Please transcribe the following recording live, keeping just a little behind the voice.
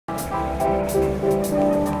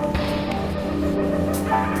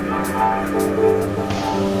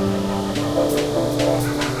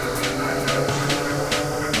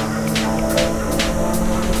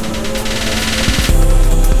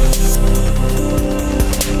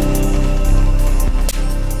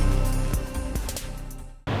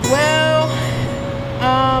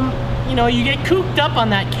you get cooped up on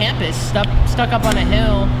that campus, stuck up on a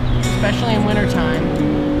hill, especially in wintertime.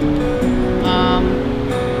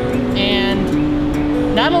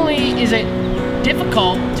 And not only is it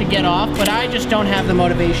difficult to get off, but I just don't have the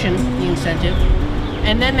motivation, the incentive.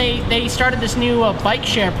 And then they started this new bike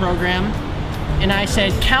share program, and I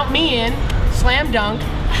said, count me in, slam dunk,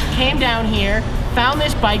 came down here, found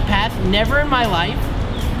this bike path, never in my life,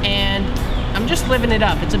 and I'm just living it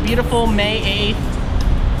up. It's a beautiful May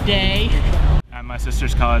 8th day. At my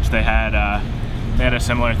sister's college, they had a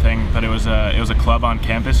similar thing, but it was a club on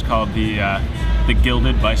campus called the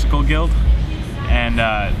Gilded Bicycle Guild, and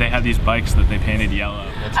they had these bikes that they painted yellow.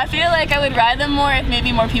 I feel like I would ride them more if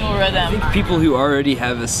maybe more people rode them. I think people who already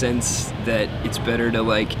have a sense that it's better to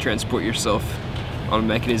like transport yourself on a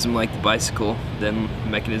mechanism like the bicycle than a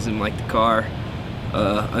mechanism like the car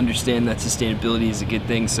understand that sustainability is a good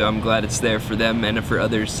thing, so I'm glad it's there for them and for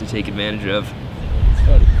others to take advantage of.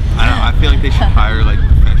 I feel like they should hire like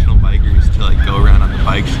professional bikers to like go around on the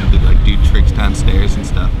bikes and do tricks downstairs and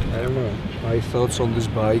stuff. I don't know. My thoughts on these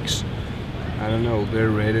bikes, I don't know, they're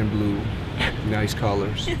red and blue. Nice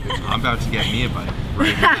colors. I'm about to get me a bike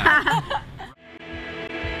right now.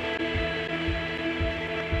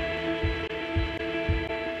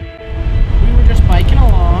 We were just biking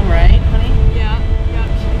along, right, honey? Yeah.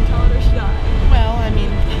 Should we tell it or should I? Well, I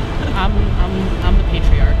mean, I'm the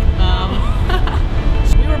patriarch.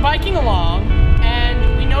 So we were biking along,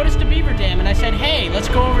 and we noticed a beaver dam, and I said, hey, let's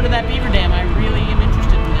go over to that beaver dam. I really am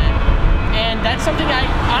interested in that. And that's something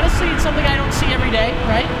honestly, it's something I don't see every day,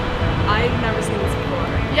 right? I've never seen this before.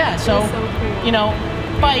 Yeah, so cool. You know,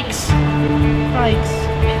 bikes.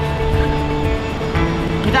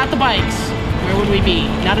 Without the bikes, where would we be?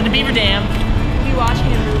 Not at a beaver dam. We'd be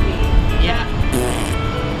watching a movie. Yeah.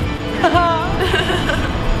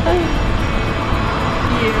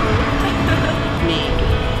 Me.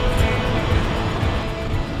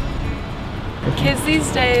 Kids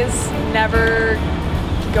these days never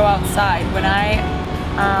go outside. When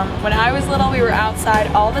I was little, we were outside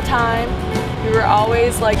all the time. We were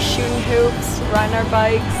always like shooting hoops, riding our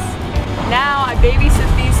bikes. Now I babysit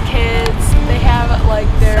these kids. They have like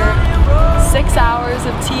their 6 hours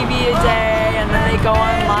of TV a day, and then they go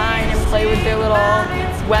online and play with their little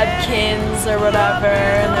Webkins or whatever,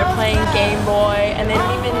 and they're playing Game Boy, and they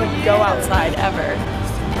don't even go outside ever.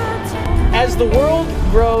 As the world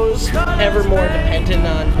grows ever more dependent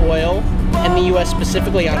on oil, and the U.S.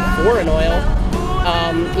 specifically on foreign oil,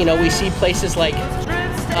 you know, we see places like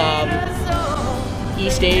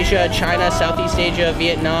East Asia, China, Southeast Asia,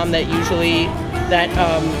 Vietnam that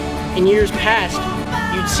in years past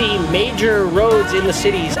you'd see major roads in the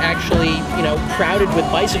cities actually, you know, crowded with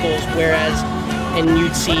bicycles, and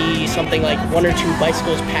you'd see something like one or two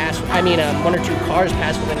cars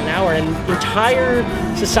pass within an hour, and entire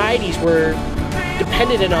societies were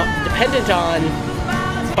dependent on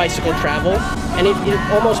bicycle travel, and it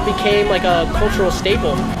almost became like a cultural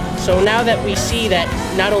staple. So now that we see that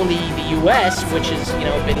not only the U.S., which has, you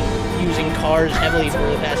know, been using cars heavily for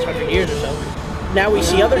the past 100 years or so, now we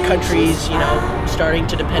see other countries, you know, starting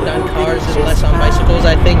to depend on cars and less on bicycles.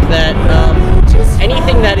 I think that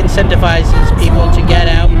anything that incentivizes people to get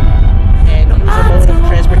out and use a mode of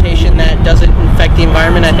transportation that doesn't infect the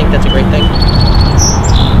environment, I think that's a great thing.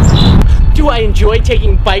 Do I enjoy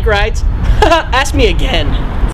taking bike rides? Ask me again.